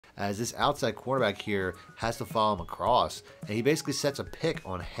as this outside cornerback here has to follow him across, and he basically sets a pick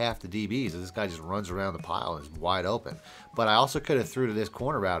on half the DBs, and this guy just runs around the pile and is wide open. But I also could have threw to this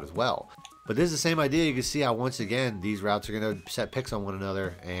corner route as well. But this is the same idea. You can see how once again these routes are going to set picks on one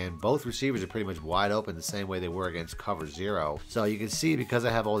another, and both receivers are pretty much wide open the same way they were against cover 0. So you can see, because I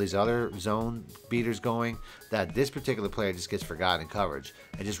have all these other zone beaters going, that this particular player just gets forgotten in coverage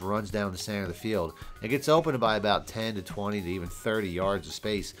and just runs down the center of the field and gets open by about 10 to 20 to even 30 yards of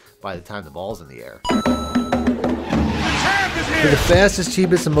space by the time the ball's in the air. For the fastest,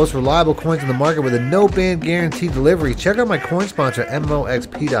 cheapest, and most reliable coins on the market with a no-ban guaranteed delivery, check out my coin sponsor,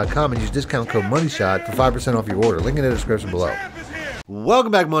 moxp.com, and use discount code MONEYSHOT for 5% off your order. Link in the description below.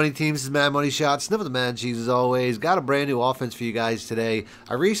 Welcome back, Money Team. This is Mad Money Shot. Sniff of the Mad Cheese as always. Got a brand new offense for you guys today.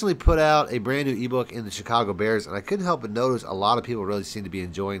 I recently put out a brand new ebook in the Chicago Bears, and I couldn't help but notice a lot of people really seem to be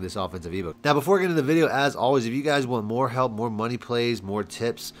enjoying this offensive ebook. Now, before getting into the video, as always, if you guys want more help, more money plays, more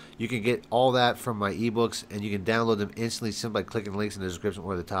tips, you can get all that from my ebooks, and you can download them instantly simply by clicking links in the description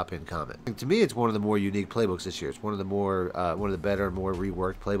or the top pinned comment. And to me, it's one of the more unique playbooks this year. It's one of the better and more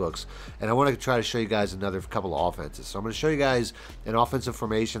reworked playbooks, and I want to try to show you guys another couple of offenses. So I'm going to show you guys an offensive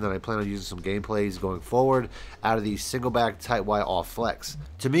formation that I plan on using some gameplays going forward out of the single back tight Y off flex.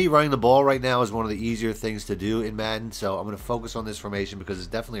 To me, running the ball right now is one of the easier things to do in Madden, so I'm going to focus on this formation because it's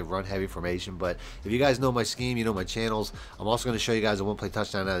definitely a run heavy formation. But if you guys know my scheme, you know my channels, I'm also going to show you guys a one play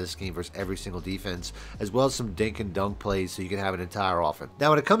touchdown out of this scheme versus every single defense, as well as some dink and dunk plays so you can have an entire offense. Now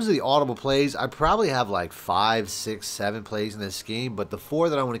when it comes to the audible plays, I probably have like 5, 6, 7 plays in this scheme, but the 4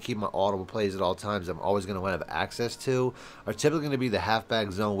 that I want to keep my audible plays at all times I'm always going to have access to are typically going to be the halfback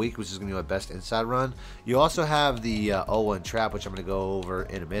zone weak, which is going to be my best inside run. You also have the 0-1 trap, which I'm going to go over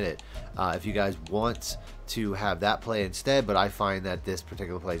in a minute if you guys want to have that play instead, but I find that this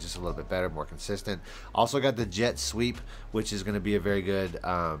particular play is just a little bit better, more consistent. Also got the jet sweep, which is going to be a very good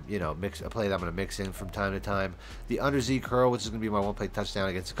a play that I'm going to mix in from time to time. The under Z curl, which is going to be my one play touchdown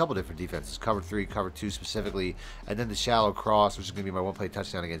against a couple different defenses, cover 3, cover 2 specifically, and then the shallow cross, which is going to be my one play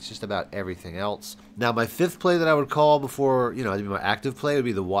touchdown against just about everything else. Now my 5th play that I would call before, it'd be my active play would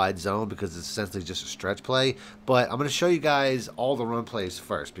be the wide zone, because it's essentially just a stretch play. But I'm going to show you guys all the run plays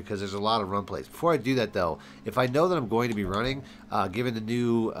first, because there's a lot of run plays. Before I do that though, if I know that I'm going to be running, given the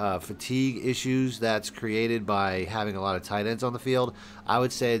new fatigue issues that's created by having a lot of tight ends on the field, I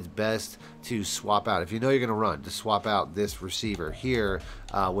would say it's best to swap out. If you know you're going to run, to swap out this receiver here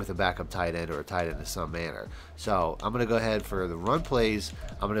with a backup tight end or a tight end in some manner. So I'm going to go ahead for the run plays.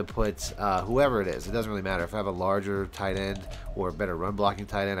 I'm going to put whoever it is. It doesn't really matter. If I have a larger tight end or a better run blocking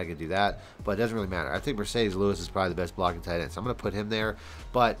tight end, I can do that. But it doesn't really matter. I think Mercedes Lewis is probably the best blocking tight end, so I'm going to put him there.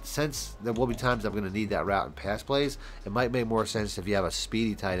 But since there will be times I'm going to need that route in pass plays, it might make more sense if you have a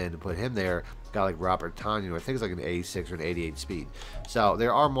speedy tight end to put him there. A guy like Robert Tonyan, I think it's like an 86 or an 88 speed. So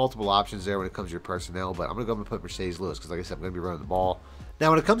there are multiple options there when it comes to your personnel, but I'm going to go and put Mercedes Lewis because, like I said, I'm going to be running the ball. Now,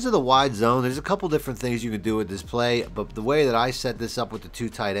 when it comes to the wide zone, there's a couple different things you can do with this play, but the way that I set this up with the 2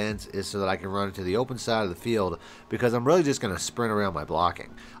 tight ends is so that I can run it to the open side of the field, because I'm really just going to sprint around my blocking.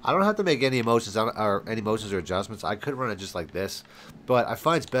 I don't have to make any motions or adjustments. I could run it just like this, but I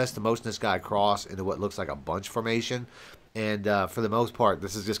find it's best to motion this guy across into what looks like a bunch formation. And for the most part,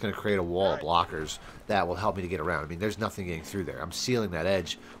 this is just going to create a wall of blockers that will help me to get around. I mean, there's nothing getting through there. I'm sealing that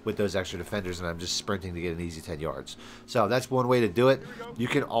edge with those extra defenders, and I'm just sprinting to get an easy 10 yards. So that's one way to do it. You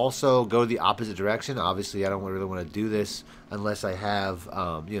can also go the opposite direction. Obviously, I don't really want to do this unless I have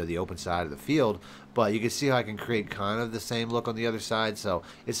the open side of the field. But you can see how I can create kind of the same look on the other side. So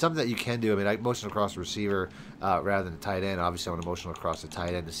it's something that you can do. I mean, I motion across the receiver rather than the tight end. Obviously, I want to motion across the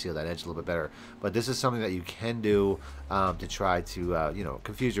tight end to seal that edge a little bit better. But this is something that you can do to try to,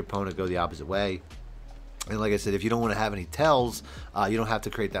 confuse your opponent, go the opposite way. And like I said, if you don't want to have any tells, you don't have to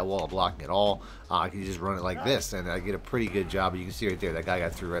create that wall of blocking at all. I can just run it like this, and I get a pretty good job. You can see right there, that guy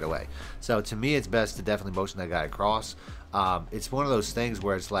got through right away. So to me, it's best to definitely motion that guy across. It's one of those things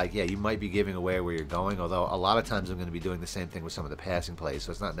where it's like, yeah, you might be giving away where you're going, although a lot of times I'm going to be doing the same thing with some of the passing plays,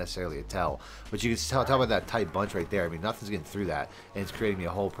 so it's not necessarily a tell. But you can tell by that tight bunch right there. I mean, nothing's getting through that, and it's creating me a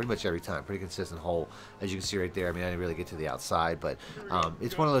hole pretty much every time, pretty consistent hole, as you can see right there. I mean, I didn't really get to the outside, but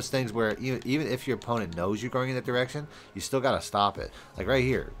it's one of those things where even if your opponent knows you're going in that direction, you still got to stop it. Like right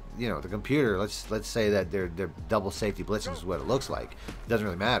here, the computer, let's say that they're double safety blitzing is what it looks like. It doesn't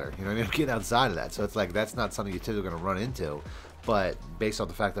really matter. You know what I mean? I'm getting outside of that. So it's like that's not something you're typically going to run into. But based on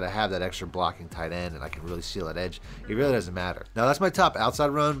the fact that I have that extra blocking tight end and I can really seal that edge, it really doesn't matter. Now that's my top outside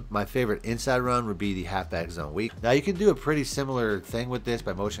run. My favorite inside run would be the halfback zone weak. Now you can do a pretty similar thing with this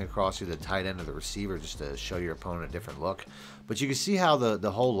by motioning across to the tight end or the receiver just to show your opponent a different look. But you can see how the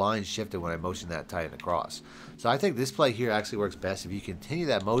whole line shifted when I motioned that tight end across. So I think this play here actually works best if you continue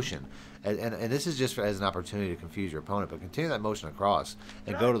that motion. And this is just as an opportunity to confuse your opponent, but continue that motion across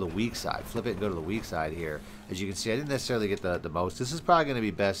and go to the weak side. Flip it and go to the weak side here. As you can see, I didn't necessarily get the most. This is probably going to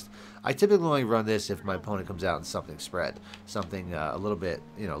be best. I typically only run this if my opponent comes out in something spread, something a little bit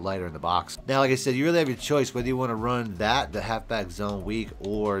lighter in the box. Now, like I said, you really have your choice whether you want to run that, the halfback zone weak,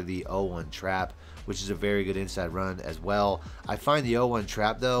 or the 0-1 trap, which is a very good inside run as well. I find the 0-1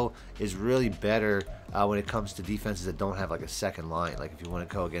 trap, though, is really better when it comes to defenses that don't have like a second line. Like if you want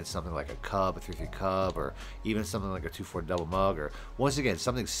to go against something like a Cub, a 3-3 Cub, or even something like a 2-4 double mug, or once again,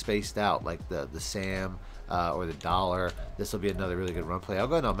 something spaced out like the Sam or the Dollar. This will be another really good run play. I'll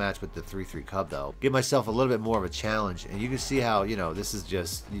go ahead and I'll match with the 3-3 Cub, though. Give myself a little bit more of a challenge, and you can see how, this is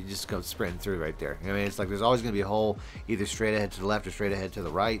just, you just go sprinting through right there. I mean, it's like there's always going to be a hole either straight ahead to the left or straight ahead to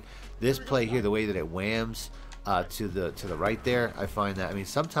the right. This play here, the way that it whams to the right there, I find that, I mean,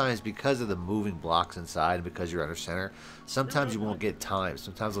 sometimes because of the moving blocks inside and because you're under center, sometimes you won't get time.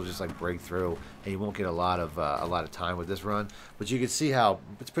 Sometimes they'll just like break through and you won't get a lot of time with this run. But you can see how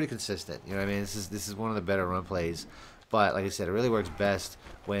it's pretty consistent. You know what I mean? This is one of the better run plays. But like I said, it really works best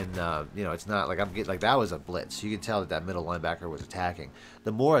when it's not like I'm getting like that was a blitz. You can tell that middle linebacker was attacking.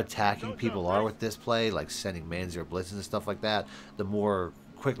 The more attacking people are with this play, like sending man-zero blitzes and stuff like that, the more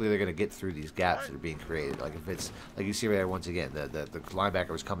quickly they're going to get through these gaps that are being created. Like if it's like you see right there, once again, the linebacker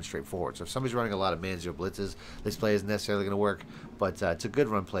was coming straight forward. So if somebody's running a lot of man-zero blitzes, this play isn't necessarily going to work, but it's a good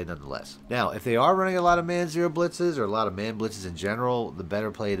run play nonetheless. Now, if they are running a lot of man-zero blitzes or a lot of man blitzes in general, the better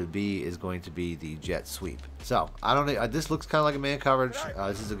play to be is going to be the jet sweep. So I don't know. This looks kind of like a man coverage.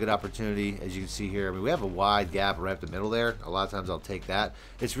 This is a good opportunity, as you can see here. I mean, we have a wide gap right up the middle there. A lot of times I'll take that.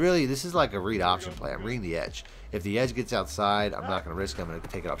 It's really, this is like a read option play. I'm reading the edge. If the edge gets outside, I'm not going to risk it. I'm going to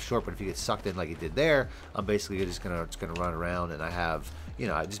take it off short. But if he gets sucked in like he did there, I'm basically just going to run around, and I have,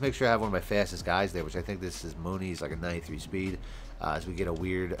 I just make sure I have one of my fastest guys there, which I think this is Mooney. He's like a 93 speed. As we get a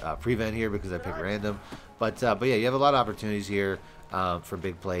weird prevent here because I pick random. But yeah, you have a lot of opportunities here for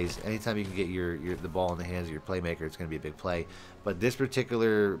big plays. Anytime you can get the ball in the hands of your playmaker, it's going to be a big play. But this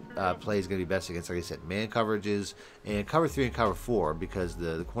particular play is going to be best against, like I said, man coverages and cover 3 and cover 4, because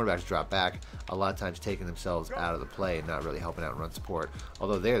the cornerbacks drop back a lot of times, taking themselves out of the play and not really helping out in run support.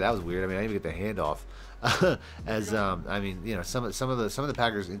 Although that was weird. I mean, I didn't even get the handoff. I mean, some of the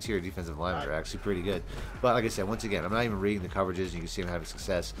Packers' interior defensive linemen are actually pretty good. But like I said, once again, I'm not even reading the coverages, and you can see I'm having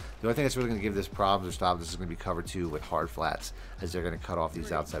success. The only thing that's really going to give this problems or stop this is going to be cover 2 with hard flats, as they're going to cut off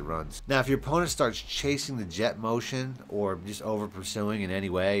these outside runs. Now, if your opponent starts chasing the jet motion or just over pursuing in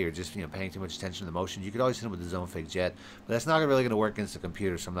any way, or just paying too much attention to the motion, you could always hit them with the zone fake jet. But that's not really going to work against the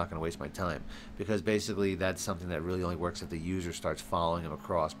computer, so I'm not going to waste my time, because basically that's something that really only works if the user starts following him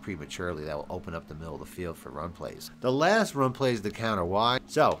across prematurely. That will open up the middle of the field for run plays. The last run play is the counter Y.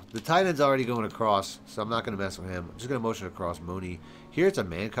 So the tight end's already going across, so I'm not going to mess with him. I'm just going to motion across Mooney. Here it's a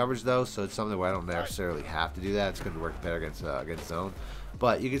man coverage though, so it's something where I don't necessarily have to do that. It's going to work better against zone.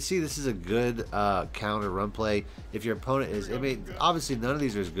 But you can see this is a good counter run play. If your opponent is, I mean, obviously none of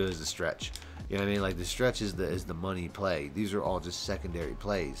these are as good as the stretch. You know what I mean? Like the stretch is the money play. These are all just secondary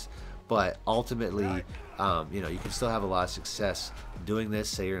plays. But ultimately, you can still have a lot of success doing this.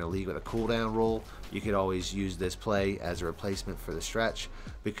 Say you're in a league with a cooldown rule, you could always use this play as a replacement for the stretch,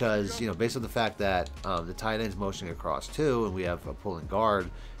 because based on the fact that the tight end's motioning across too, and we have a pulling guard,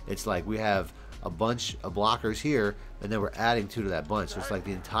 it's like we have a bunch of blockers here, and then we're adding 2 to that bunch. So it's like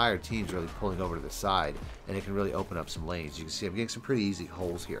the entire team's really pulling over to the side, and it can really open up some lanes. You can see I'm getting some pretty easy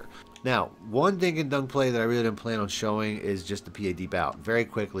holes here. Now, one dink and dunk play that I really didn't plan on showing is just the PA deep out. Very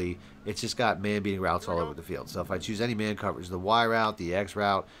quickly, it's just got man beating routes all over the field. So if I choose any man coverage, the Y route, the X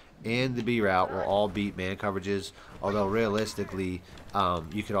route, and the B route will all beat man coverages. Although realistically,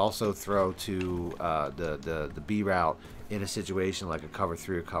 you could also throw to the B route in a situation like a cover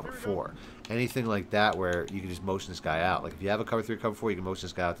 3 or cover 4. Anything like that where you can just motion this guy out. Like if you have a cover 3 or cover 4, you can motion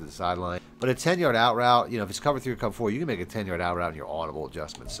this guy out to the sideline. But a 10-yard out route, if it's cover 3 or cover 4, you can make a 10-yard out route in your audible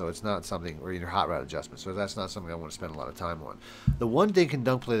adjustments. So it's not something, or in your hot route adjustments. So that's not something I want to spend a lot of time on. The one dink and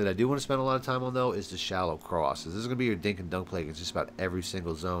dunk play that I do want to spend a lot of time on, though, is the shallow cross. This is going to be your dink and dunk play against just about every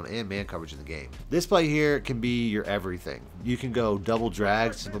single zone and man coverage in the game. This play here can be your everything. You can go double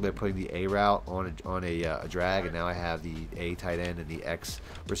drag simply by putting the A route on a drag, and now I have the A tight end and the X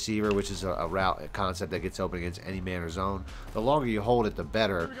receiver, which is a a route, a concept that gets open against any man or zone. The longer you hold it, the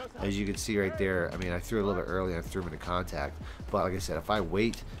better. As you can see right there, I mean, I threw a little bit early, I threw him into contact. But like I said, if I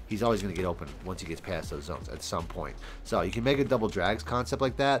wait, he's always going to get open once he gets past those zones at some point. So you can make a double drags concept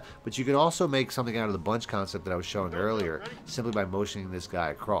like that, but you can also make something out of the bunch concept that I was showing earlier, simply by motioning this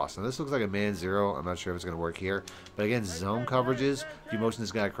guy across. Now this looks like a man zero. I'm not sure if it's going to work here, but again, zone coverages, if you motion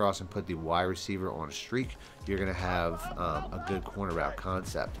this guy across and put the Y receiver on a streak, you're going to have a good corner route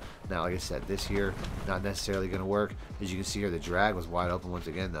concept. Now, like I said, this here, not necessarily going to work. As you can see here, the drag was wide open once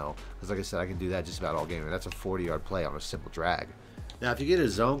again, though, because like I said, I can do that just about all game, and that's a 40-yard play on a simple drag. Now, if you get a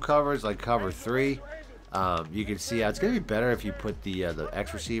zone coverage like cover 3, you can see how it's going to be better if you put the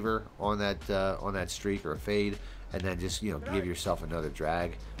X receiver on that streak or a fade, and then just give yourself another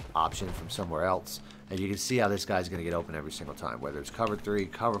drag option from somewhere else. And you can see how this guy's going to get open every single time, whether it's cover 3,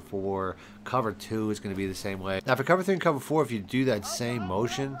 cover 4, cover 2 is going to be the same way. Now for cover 3 and cover 4, if you do that same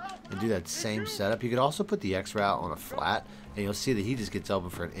motion and do that same setup, you could also put the X route on a flat, and you'll see that he just gets open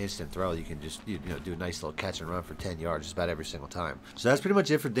for an instant throw. You can just do a nice little catch and run for 10 yards just about every single time. So that's pretty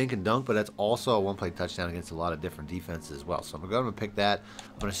much it for dink and dunk, but that's also a one-play touchdown against a lot of different defenses as well. So I'm going to pick that.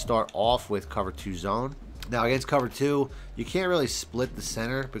 I'm going to start off with cover 2 zone. Now against cover 2, you can't really split the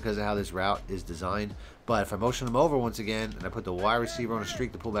center because of how this route is designed. But if I motion him over once again, and I put the Y receiver on a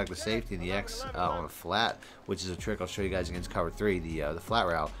streak to pull back the safety, and the X on a flat, which is a trick I'll show you guys against cover 3, the flat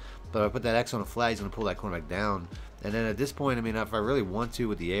route. But if I put that X on a flat, he's going to pull that cornerback down. And then at this point, I mean, if I really want to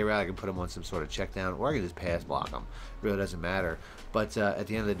with the A route, I can put him on some sort of check down, or I can just pass block him. It really doesn't matter. But at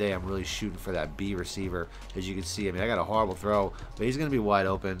the end of the day, I'm really shooting for that B receiver. As you can see, I mean, I got a horrible throw, but he's going to be wide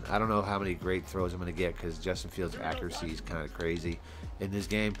open. I don't know how many great throws I'm going to get because Justin Fields' accuracy is kind of crazy in this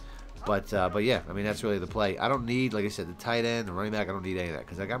game. But yeah, I mean, that's really the play. I don't need, like I said, the tight end, the running back, I don't need any of that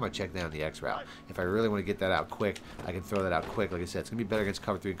because I got my check down the X route. If I really want to get that out quick, I can throw that out quick. Like I said, it's going to be better against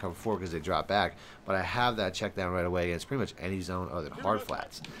cover 3 and cover 4 because they drop back, but I have that check down right away against pretty much any zone other than hard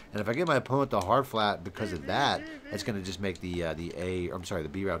flats. And if I get my opponent the hard flat because of that, it's going to just make the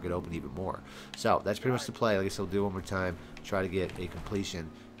B route get open even more. So that's pretty much the play. Like I said, we'll do it one more time. Try to get a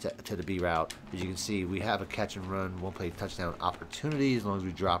completion to the B route. As you can see, we have a catch and run, one play touchdown opportunity as long as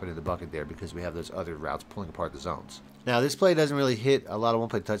we drop it in the bucket there because we have those other routes pulling apart the zones. Now this play doesn't really hit a lot of one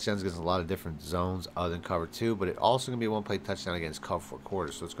play touchdowns against a lot of different zones other than cover 2, but it also going to be a one play touchdown against cover 4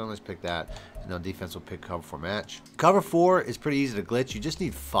 quarters. So let's go and let's pick that, and then defense will pick cover 4 match. Cover 4 is pretty easy to glitch. You just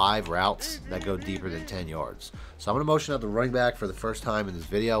need 5 routes that go deeper than 10 yards. So I'm going to motion out the running back for the first time in this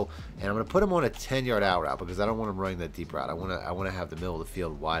video, and I'm going to put him on a 10-yard out route because I don't want him running that deep route. I want to have the middle of the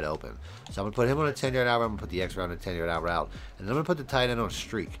field wide open. So I'm going to put him on a 10-yard out route. I'm going to put the X route on a 10-yard out route, and then I'm going to put the tight end on a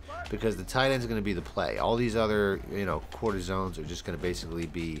streak because the tight end is going to be the play. All these other quarter zones are just going to basically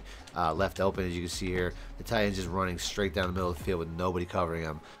be left open. As you can see here, the tight end's just running straight down the middle of the field with nobody covering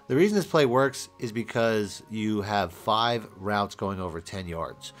him. The reason this play works is because you have 5 routes going over 10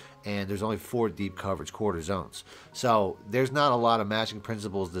 yards. And there's only 4 deep coverage quarter zones. So there's not a lot of matching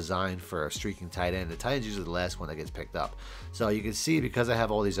principles designed for a streaking tight end. The tight end's usually the last one that gets picked up. So you can see, because I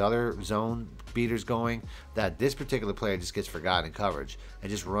have all these other zone beaters going, that this particular player just gets forgotten in coverage and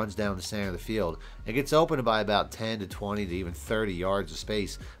just runs down the center of the field. It gets opened by about 10 to 20 to even 30 yards of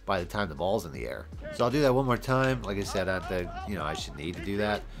space by the time the ball's in the air. So I'll do that one more time. Like I said, I should need to do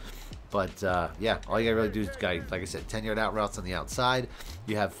that. But yeah, all you gotta really do is, like I said, 10-yard out routes on the outside.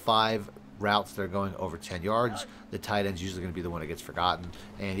 You have 5 routes that are going over 10 yards. The tight end's usually going to be the one that gets forgotten.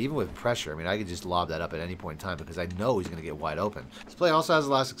 And even with pressure, I mean, I could just lob that up at any point in time because I know he's going to get wide open. This play also has a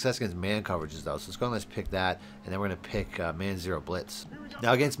lot of success against man coverages, though. So let's go and let's pick that, and then we're going to pick man zero blitz.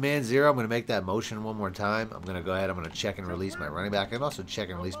 Now against man zero, I'm going to make that motion one more time. I'm going to go ahead, I'm going to check and release my running back, and also check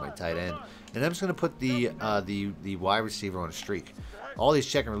and release my tight end. And I'm just going to put the wide receiver on a streak. All these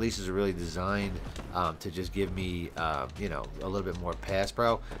check and releases are really designed to just give me, a little bit more pass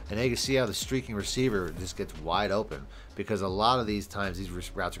pro. And now you can see how the streaking receiver just gets wide open because a lot of these times these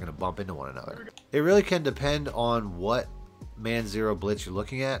routes are going to bump into one another. It really can depend on what man zero blitz you're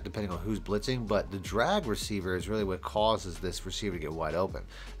looking at, depending on who's blitzing, but the drag receiver is really what causes this receiver to get wide open,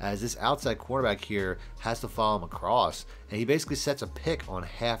 as this outside quarterback here has to follow him across, and he basically sets a pick on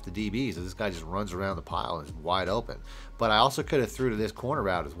half the DBs, so this guy just runs around the pile and is wide open. But I also could have threw to this corner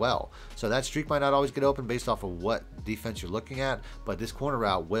route as well, so that streak might not always get open based off of what defense you're looking at, but this corner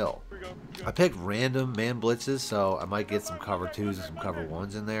route will. I picked random man blitzes, so I might get some cover 2s and some cover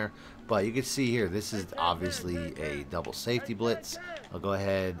 1s in there. But you can see here, this is obviously a double safety blitz, I'll go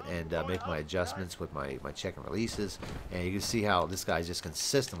ahead and make my adjustments with my check and releases, and you can see how this guy's just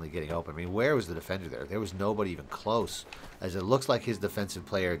consistently getting open. I mean, where was the defender there? There was nobody even close, as it looks like his defensive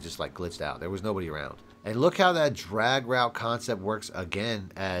player just like glitched out. There was nobody around. And look how that drag route concept works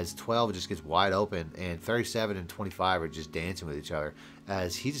again, as 12 just gets wide open and 37 and 25 are just dancing with each other,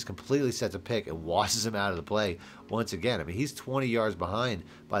 as he just completely sets a pick and washes him out of the play once again. I mean, he's 20 yards behind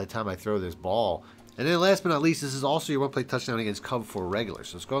by the time I throw this ball. And then last but not least, this is also your one-play touchdown against cover 4 regular.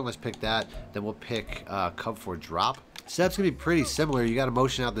 So let's go and let's pick that. Then we'll pick cover 4 drop. Setup's going to be pretty similar. You got to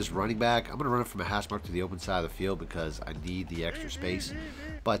motion out this running back. I'm going to run it from a hash mark to the open side of the field because I need the extra space.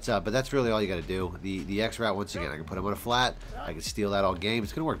 But that's really all you got to do. The X route, once again, I can put him on a flat. I can steal that all game.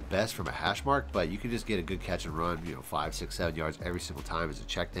 It's going to work best from a hash mark, but you can just get a good catch and run, 5, 6, 7 yards every single time as a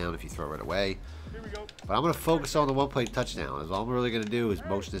check down if you throw right away. But I'm going to focus on the one-play touchdown. As all I'm really going to do is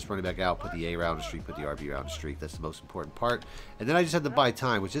motion this running back out, put the A route on the streak, put the RB route on the streak. That's the most important part. And then I just have to buy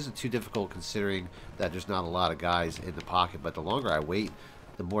time, which isn't too difficult considering that there's not a lot of guys in the pocket. But the longer I wait,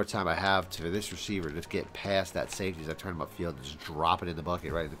 the more time I have to this receiver to get past that safety as I turn him upfield and just drop it in the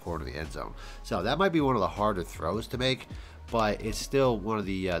bucket right in the corner of the end zone. So that might be one of the harder throws to make, but it's still one of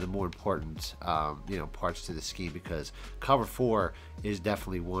the more important parts to the scheme, because cover 4 is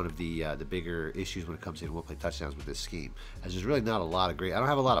definitely one of the bigger issues when it comes to one-play touchdowns with this scheme, as there's really not a lot of I don't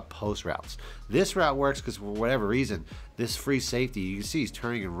have a lot of post routes. This route works because for whatever reason, this free safety, you can see he's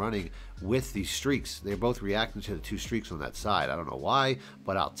turning and running with these streaks. They're both reacting to the 2 streaks on that side. I don't know why,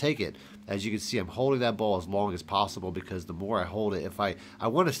 but I'll take it. As you can see, I'm holding that ball as long as possible, because the more I hold it, if I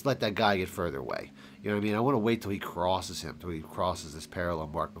want to let that guy get further away. You know what I mean? I want to wait till he crosses this parallel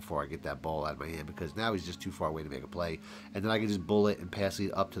mark before I get that ball out of my hand, because now he's just too far away to make a play. And then I can just bullet and pass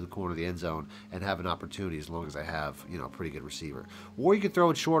it up to the corner of the end zone and have an opportunity as long as I have, a pretty good receiver. Or you can throw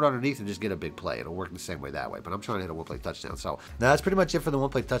it short underneath and just get a big play. It'll work the same way that way. But I'm trying to hit a one-play touchdown. So now that's pretty much it for the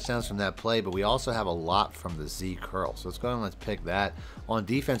one-play touchdowns from that play, but we also have a lot from the Z curl. So let's go ahead and let's pick that. On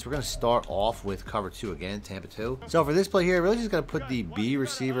defense, we're going to start off with cover 2 again, Tampa 2. So for this play here, I really just got to put the B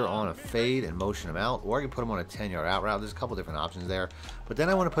receiver on a fade and motion him out, or I can put him on a 10-yard out route. There's a couple different options there, but then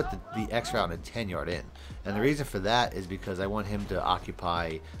I want to put the X route in a 10-yard in. And the reason for that is because I want him to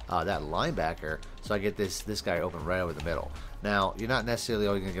occupy that linebacker, so I get this guy open right over the middle. Now, you're not necessarily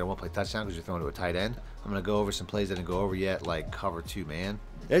always going to get a one-play touchdown because you're throwing to a tight end. I'm going to go over some plays I didn't go over yet, like cover 2 man.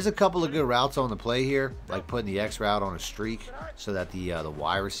 There's a couple of good routes on the play here, like putting the X route on a streak so that the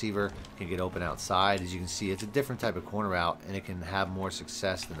Y receiver can get open outside. As you can see, it's a different type of corner route, and it can have more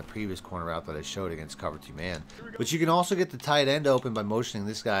success than the previous corner route that I showed against cover 2 man. But you can also get the tight end open by motioning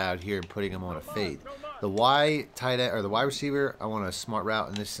this guy out here and putting him on a fade. The Y tight end, or the Y receiver, I want a smart route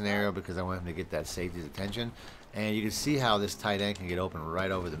in this scenario because I want him to get that safety's attention. And you can see how this tight end can get open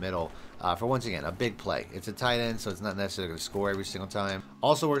right over the middle for, once again, a big play. It's a tight end, so it's not necessarily going to score every single time.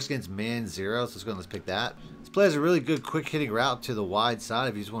 Also works against man 0, so let's go and let's pick that. This play has a really good quick hitting route to the wide side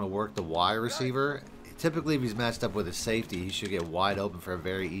if you just want to work the Y receiver. Typically, if he's matched up with a safety, he should get wide open for a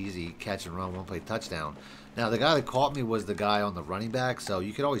very easy catch and run one-play touchdown. Now, the guy that caught me was the guy on the running back, so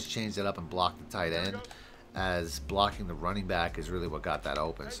you could always change that up and block the tight end, as blocking the running back is really what got that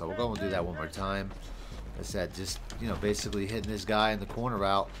open. So we'll go and do that one more time. I said, just, basically hitting this guy in the corner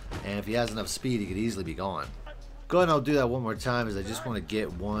route, and if he has enough speed, he could easily be gone. Go ahead and I'll do that one more time, as I just want to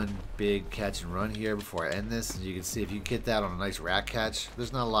get one big catch and run here before I end this. And you can see if you get that on a nice rack catch,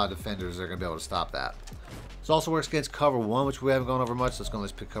 there's not a lot of defenders that are going to be able to stop that. This also works against cover 1, which we haven't gone over much. So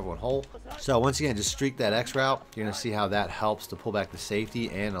let's pick cover 1 whole. So once again, just streak that X route. You're going to see how that helps to pull back the safety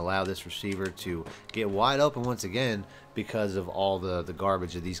and allow this receiver to get wide open once again, because of all the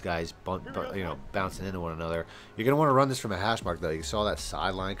garbage of these guys bouncing into one another. You're going to want to run this from a hash mark, though. You saw that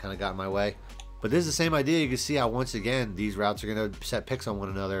sideline kind of got in my way. But this is the same idea. You can see how, once again, these routes are going to set picks on one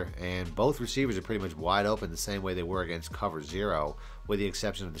another, and both receivers are pretty much wide open the same way they were against cover 0, with the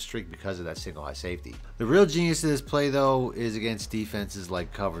exception of the streak because of that single high safety. The real genius of this play, though, is against defenses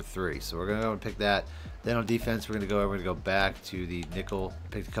like cover 3. So we're going to go and pick that. Then on defense, we're going to go back to the nickel,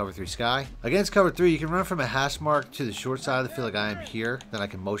 pick the cover 3 sky. Against cover 3, you can run from a hash mark to the short side of the field like I am here. Then I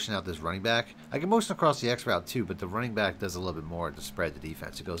can motion out this running back. I can motion across the X route too, but the running back does a little bit more to spread the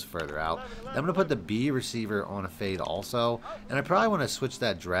defense. It goes further out. Then I'm going to put the B receiver on a fade also. And I probably want to switch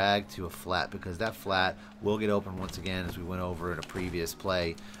that drag to a flat, because that flat will get open once again, as we went over in a previous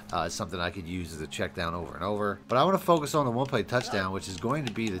play. It's something I could use as a check down over and over. But I want to focus on the one-play touchdown, which is going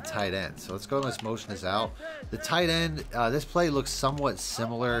to be the tight end. So let's go and let's motion this out. out. The tight end, this play looks somewhat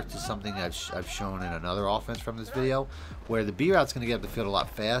similar to something I've shown in another offense from this video, where the B route's going to get up the field a lot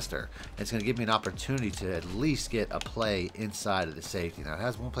faster. It's going to give me an opportunity to at least get a play inside of the safety. Now, it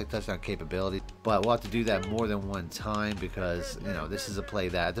has one play touchdown capability, but we'll have to do that more than one time because, you know, this is a play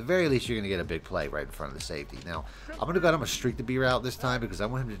that at the very least you're going to get a big play right in front of the safety. Now, I'm going to go ahead and I'm going to streak the B route this time because I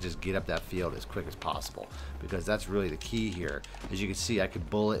want him to just get up that field as quick as possible, because that's really the key here. As you can see, I can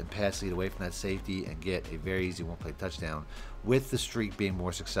bullet and pass lead away from that safety and get a very easy one-play touchdown with the streak being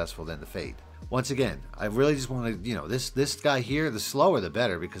more successful than the fade. Once again, I really just want to, you know, this guy here, the slower the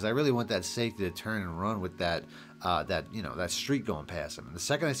better, because I really want that safety to turn and run with that that streak going past him. And the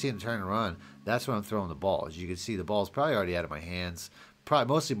second I see him turn and run, that's when I'm throwing the ball. As you can see, the ball's probably already out of my hands.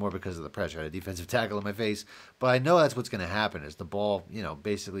 Probably mostly more because of the pressure. I had a defensive tackle in my face, but I know that's what's going to happen is the ball, you know,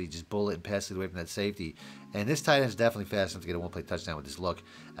 basically just bullet and pass it away from that safety. And this tight end is definitely fast enough to get a one-play touchdown with this look,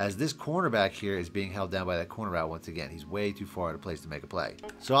 as this cornerback here is being held down by that corner route once again. He's way too far out of place to make a play.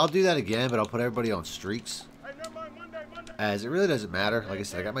 So I'll do that again, but I'll put everybody on streaks, as it really doesn't matter. Like I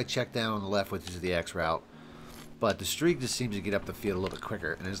said, I got my check down on the left, which is the X route. But the streak just seems to get up the field a little bit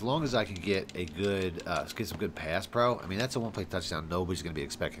quicker. And as long as I can get a good, get some good pass pro, I mean, that's a one-play touchdown nobody's going to be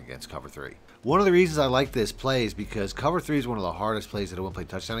expecting against cover 3. One of the reasons I like this play is because cover 3 is one of the hardest plays to hit a one-play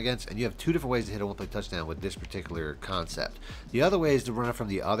touchdown against. And you have two different ways to hit a one-play touchdown with this particular concept. The other way is to run it from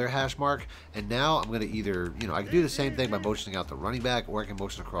the other hash mark. And now I'm going to either, you know, I can do the same thing by motioning out the running back, or I can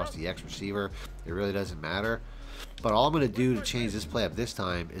motion across the X receiver. It really doesn't matter. But all I'm going to do to change this play up this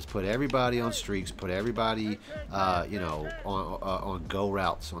time is put everybody on streaks, put everybody, you know, on go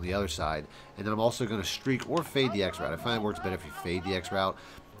routes on the other side. And then I'm also going to streak or fade the X route. I find it works better if you fade the X route.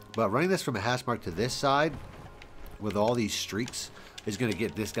 But running this from a hash mark to this side with all these streaks is going to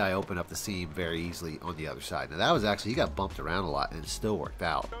get this guy open up the seam very easily on the other side. Now that was actually, he got bumped around a lot and it still worked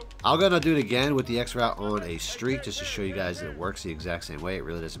out. I'll go and do it again with the X route on a streak just to show you guys that it works the exact same way. It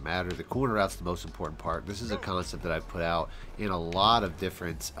really doesn't matter. The corner route's the most important part. This is a concept that I've put out in a lot of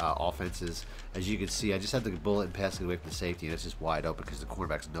different offenses. As you can see, I just had the bullet and pass it away from the safety, and it's just wide open because the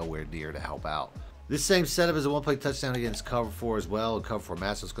cornerback's nowhere near to help out. This same setup is a one-play touchdown against cover 4 as well. And cover 4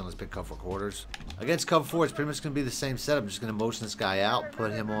 mass, so let's pick cover 4 quarters. Against cover 4, it's pretty much going to be the same setup. I'm just going to motion this guy out,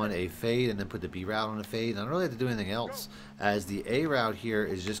 put him on a fade, and then put the B route on a fade. And I don't really have to do anything else, as the A route here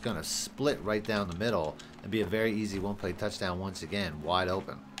is just going to split right down the middle and be a very easy one-play touchdown once again, wide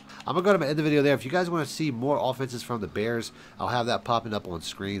open. I'm going to go ahead and end the video there. If you guys want to see more offenses from the Bears, I'll have that popping up on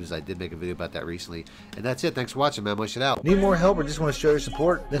screen, as I did make a video about that recently. And that's it. Thanks for watching, man. Wish it out. Need more help or just want to show your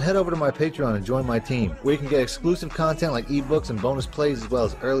support? Then head over to my Patreon and join my team, where you can get exclusive content like ebooks and bonus plays, as well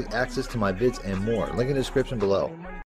as early access to my vids and more. Link in the description below.